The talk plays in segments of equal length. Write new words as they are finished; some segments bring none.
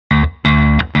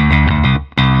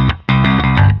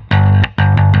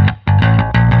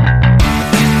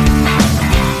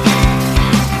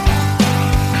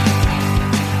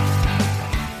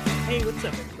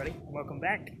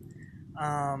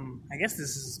I guess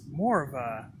this is more of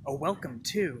a welcome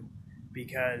to,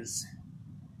 because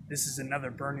this is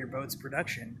another Burn Your Boats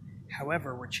production.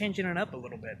 However, we're changing it up a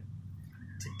little bit.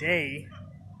 Today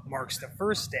marks the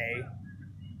first day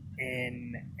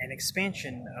in an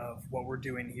expansion of what we're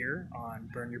doing here on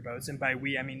Burn Your Boats, and by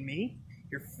we I mean me,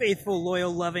 your faithful,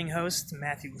 loyal, loving host,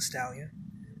 Matthew LaStalia.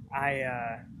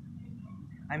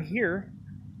 I'm here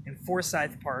in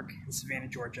Forsyth Park in Savannah,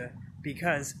 Georgia,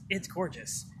 because it's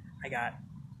gorgeous. I got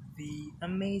the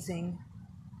amazing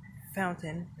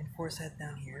fountain in Forsyth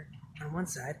down here on one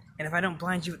side, and if I don't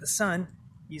blind you with the sun,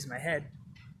 use my head,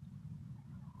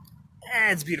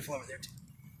 it's beautiful over there too.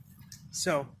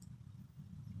 So,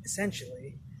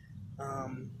 essentially,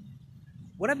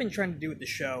 what I've been trying to do with the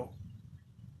show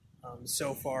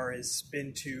so far has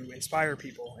been to inspire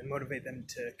people and motivate them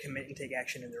to commit and take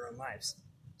action in their own lives.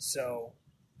 So,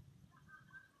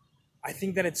 I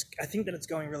think that it's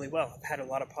going really well. I've had a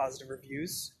lot of positive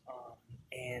reviews,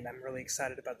 and I'm really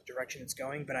excited about the direction it's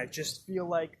going. But I just feel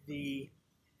like the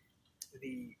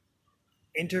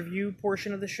interview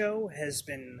portion of the show has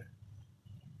been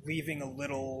leaving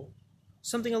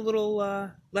something a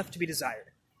little left to be desired,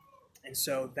 and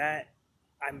so that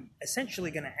I'm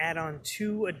essentially going to add on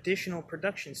 2 additional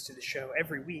productions to the show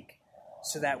every week,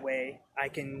 so that way I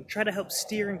can try to help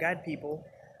steer and guide people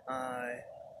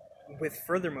with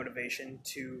further motivation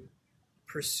to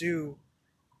pursue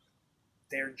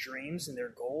their dreams and their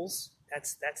goals.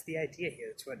 That's the idea here.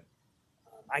 It's what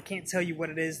I can't tell you what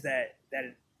it is that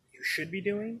you should be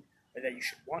doing or that you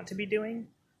should want to be doing.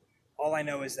 All I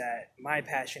know is that my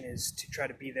passion is to try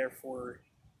to be there for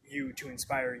you, to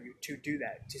inspire you to do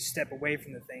that, to step away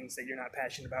from the things that you're not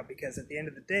passionate about, because at the end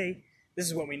of the day, this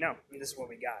is what we know and this is what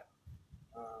we got.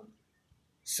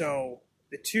 So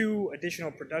the 2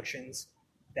 additional productions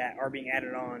that are being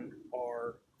added on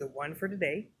are the one for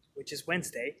today, which is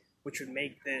Wednesday, which would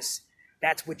make this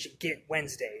That's What You Get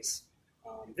Wednesdays.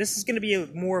 This is going to be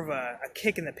more of a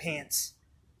kick in the pants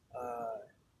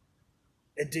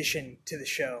addition to the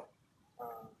show.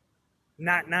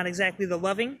 Not exactly the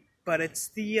loving, but it's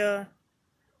the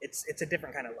it's a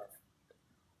different kind of love.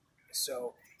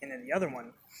 So, and then the other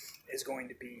one is going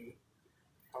to be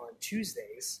on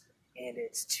Tuesdays, and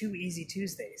it's Too Easy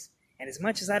Tuesdays. And as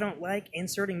much as I don't like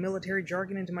inserting military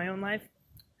jargon into my own life,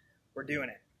 we're doing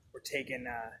it. We're taking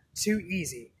Too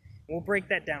Easy. We'll break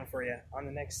that down for you on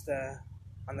the next,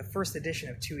 on the first edition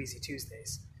of Too Easy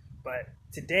Tuesdays. But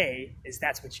today is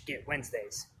That's What You Get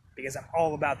Wednesdays, because I'm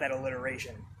all about that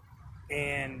alliteration.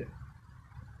 And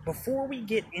before we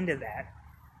get into that,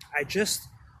 I just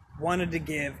wanted to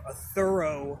give a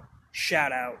thorough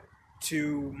shout out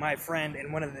to my friend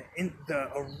and one of the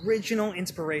original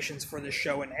inspirations for this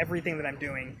show and everything that I'm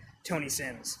doing, Tony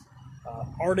Sims.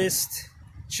 Artist,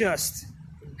 just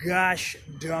gosh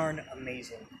darn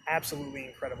amazing. Absolutely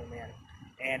incredible man.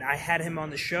 And I had him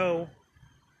on the show,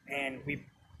 and we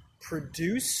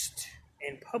produced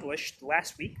and published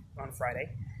last week on Friday,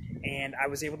 and I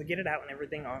was able to get it out and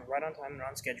everything right on time and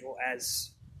on schedule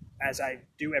as I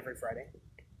do every Friday.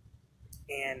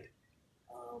 And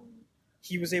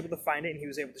he was able to find it, and he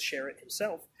was able to share it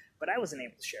himself, but I wasn't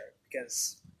able to share it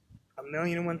because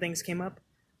 1,000,001 things came up.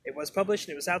 It was published,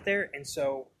 and it was out there, and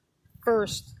so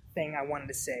first thing I wanted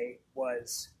to say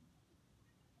was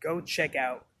go check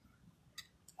out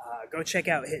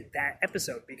that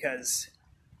episode, because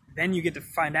then you get to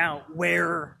find out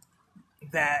where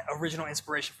that original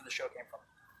inspiration for the show came from.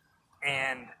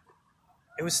 And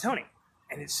it was Tony,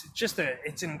 and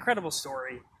it's an incredible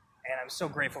story, and I'm so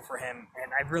grateful for him,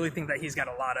 and I really think that he's got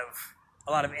a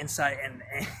lot of insight, and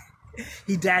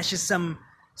he dashes some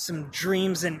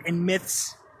dreams and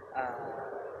myths,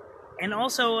 and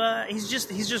also he's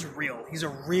just real. He's a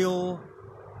real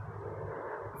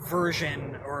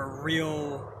version or a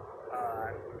real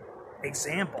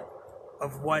example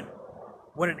of what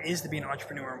it is to be an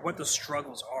entrepreneur and what the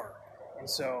struggles are. And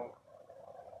so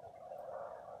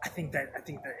I think that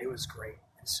it was great.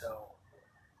 And so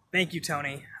thank you,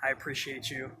 Tony. I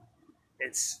appreciate you.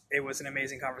 It was an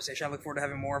amazing conversation. I look forward to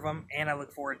having more of them, and I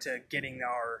look forward to getting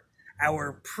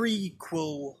our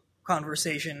prequel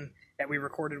conversation that we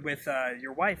recorded with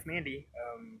your wife, Mandy,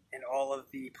 and all of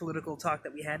the political talk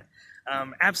that we had.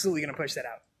 Absolutely going to push that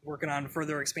out. Working on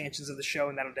further expansions of the show,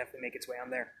 and that'll definitely make its way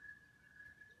on there.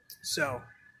 So,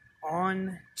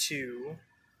 on to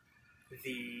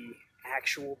the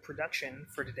actual production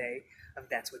for today of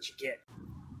That's What You Get.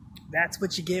 That's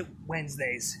What You Get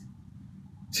Wednesdays.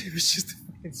 It was just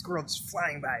a squirrel just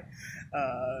flying by.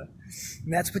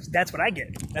 That's what I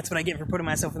get. That's what I get for putting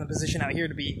myself in the position out here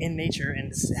to be in nature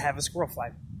and have a squirrel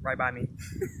fly right by me.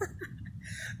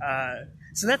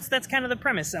 So that's kind of the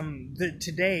premise.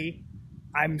 Today,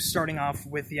 I'm starting off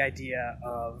with the idea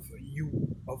of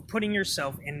putting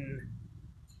yourself in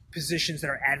positions that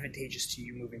are advantageous to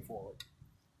you moving forward.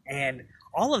 And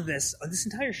all of this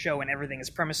entire show and everything is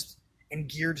premised and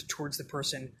geared towards the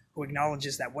person who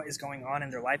acknowledges that what is going on in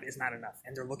their life is not enough,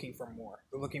 and they're looking for more.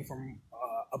 They're looking for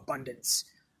abundance,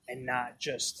 and not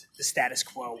just the status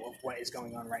quo of what is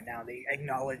going on right now. They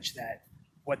acknowledge that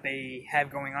what they have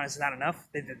going on is not enough,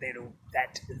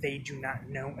 that they do not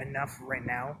know enough right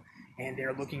now, and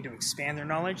they're looking to expand their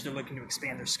knowledge, they're looking to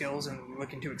expand their skills, and they're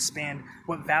looking to expand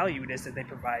what value it is that they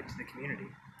provide to the community.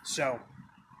 So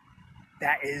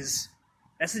that's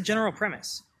the general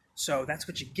premise. So that's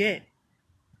what you get.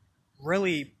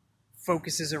 Really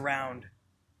focuses around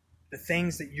the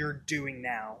things that you're doing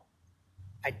now,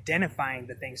 identifying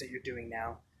the things that you're doing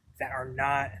now that are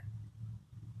not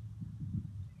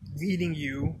leading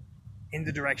you in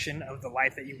the direction of the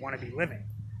life that you want to be living.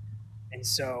 And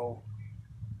so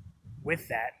with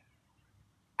that,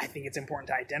 I think it's important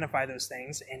to identify those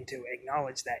things and to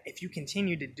acknowledge that if you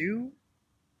continue to do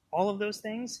all of those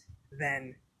things,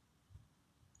 then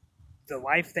the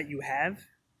life that you have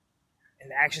and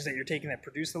the actions that you're taking that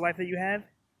produce the life that you have,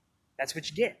 that's what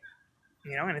you get.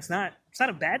 And it's not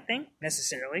a bad thing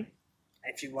necessarily.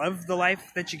 If you love the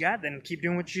life that you got, then keep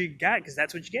doing what you got, because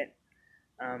that's what you get.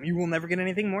 You will never get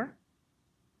anything more.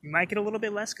 You might get a little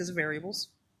bit less because of variables.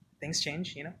 Things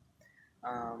change,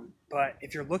 but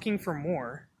if you're looking for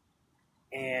more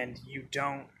and you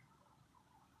don't,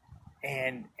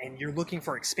 and you're looking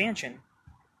for expansion,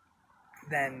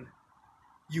 then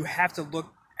you have to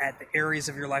look at the areas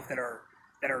of your life that are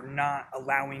not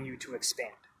allowing you to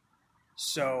expand.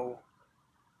 So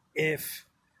if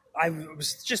I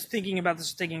was just thinking about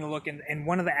this, taking a look, and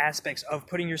one of the aspects of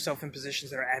putting yourself in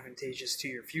positions that are advantageous to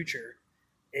your future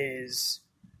is,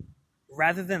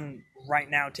 rather than right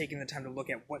now taking the time to look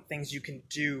at what things you can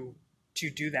do to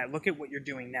do that, look at what you're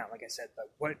doing now. Like I said,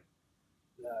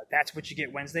 that's what you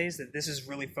get Wednesdays, that this is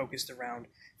really focused around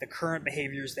the current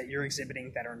behaviors that you're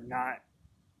exhibiting that are not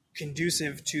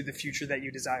conducive to the future that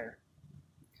you desire.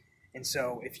 And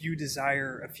so if you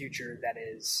desire a future that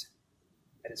is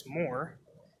more,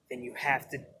 then you have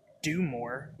to do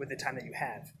more with the time that you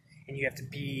have. And you have to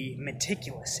be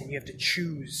meticulous, and you have to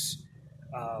choose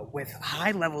with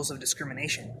high levels of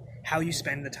discrimination how you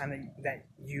spend the time that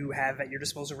you have at your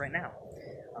disposal right now.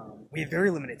 We have very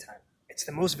limited time. It's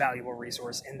the most valuable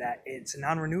resource in that it's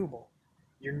non-renewable.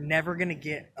 You're never going to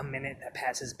get a minute that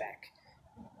passes back.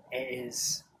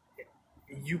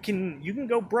 You can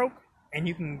go broke and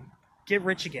you can get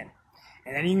rich again,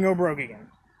 and then you can go broke again.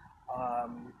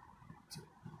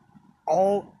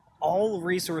 All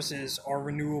resources are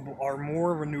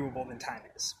more renewable than time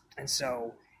is. And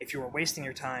so if you are wasting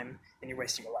your time, then you're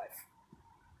wasting your life.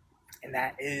 And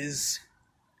that's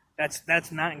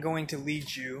not going to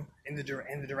lead you in the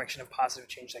direction of positive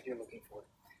change like you're looking for.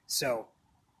 So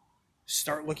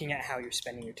start looking at how you're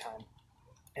spending your time.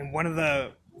 And one of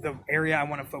the area I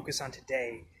want to focus on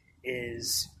today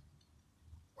is,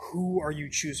 who are you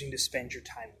choosing to spend your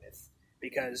time with?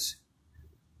 Because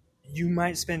you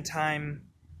might spend time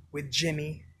with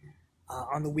Jimmy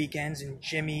on the weekends, and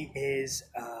Jimmy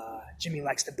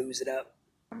likes to booze it up.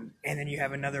 And then you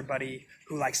have another buddy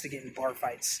who likes to get in bar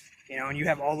fights, and you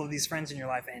have all of these friends in your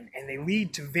life, and they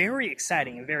lead to very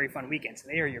exciting and very fun weekends.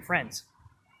 They are your friends.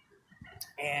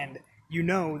 And you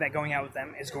know that going out with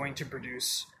them is going to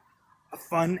produce a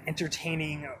fun,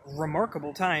 entertaining,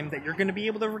 remarkable time that you're going to be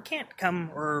able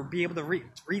to be able to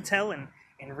retell and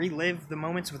relive the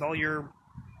moments with all your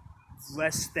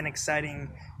less than exciting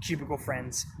cubicle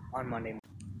friends on Monday.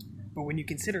 But when you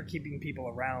consider keeping people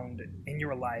around in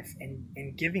your life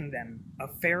and giving them a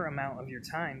fair amount of your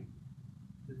time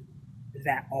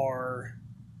that are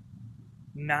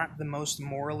not the most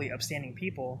morally upstanding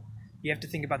people, you have to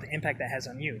think about the impact that has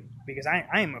on you. Because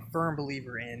I am a firm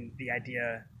believer in the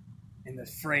idea, in the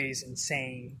phrase and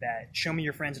saying that, show me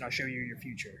your friends and I'll show you your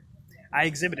future. I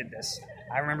exhibited this.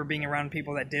 I remember being around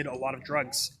people that did a lot of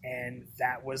drugs, and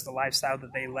that was the lifestyle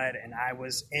that they led, and I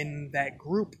was in that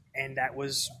group, and that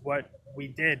was what we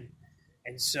did.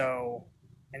 And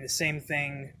the same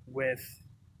thing with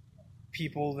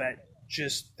people that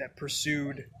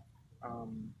pursued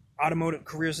automotive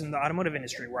careers in the automotive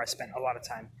industry, where I spent a lot of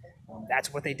time.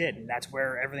 That's what they did, and that's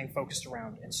where everything focused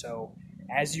around. And so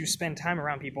as you spend time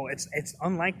around people, it's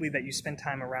unlikely that you spend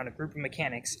time around a group of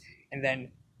mechanics and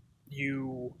then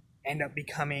you end up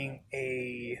becoming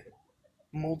a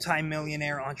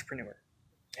multi-millionaire entrepreneur.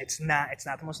 It's not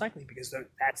the most likely, because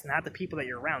that's not the people that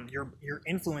you're around. Your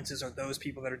influences are those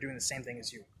people that are doing the same thing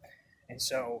as you. And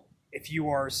so if you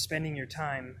are spending your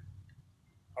time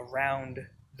around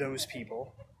those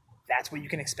people, that's what you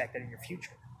can expect out of your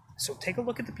future. So take a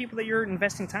look at the people that you're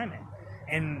investing time in.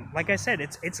 And like I said,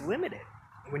 it's limited.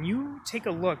 When you take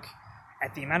a look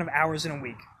at the amount of hours in a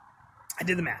week, I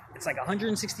did the math. It's like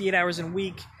 168 hours in a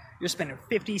week. You're spending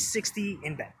 50, 60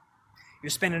 in bed. You're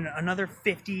spending another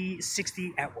 50,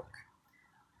 60 at work.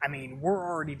 I mean, we're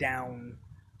already down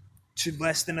to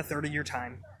less than a third of your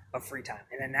time of free time.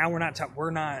 And then now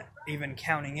we're not even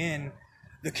counting in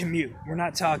the commute. We're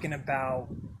not talking about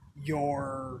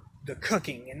the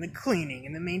cooking and the cleaning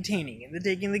and the maintaining and the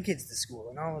taking the kids to school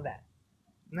and all of that.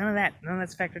 None of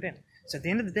that's factored in. So at the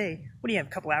end of the day, what do you have,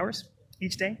 a couple hours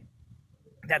each day?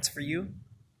 That's for you.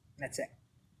 That's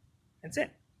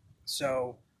it.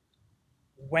 So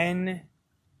when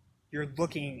you're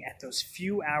looking at those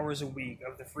few hours a week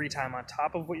of the free time on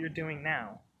top of what you're doing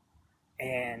now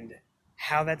and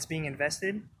how that's being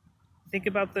invested, think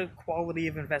about the quality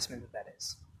of investment that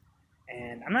is.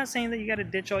 And I'm not saying that you got to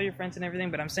ditch all your friends and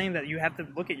everything, but I'm saying that you have to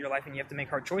look at your life and you have to make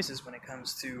hard choices when it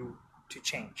comes to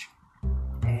change.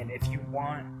 And if you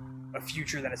want a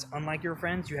future that is unlike your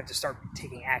friends, you have to start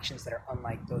taking actions that are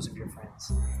unlike those of your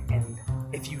friends. And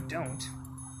if you don't,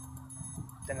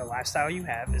 then the lifestyle you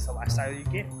have is the lifestyle you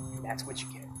get, and that's what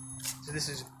you get. So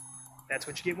That's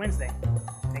What You Get Wednesday.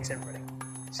 Thanks, everybody.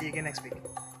 See you again next week.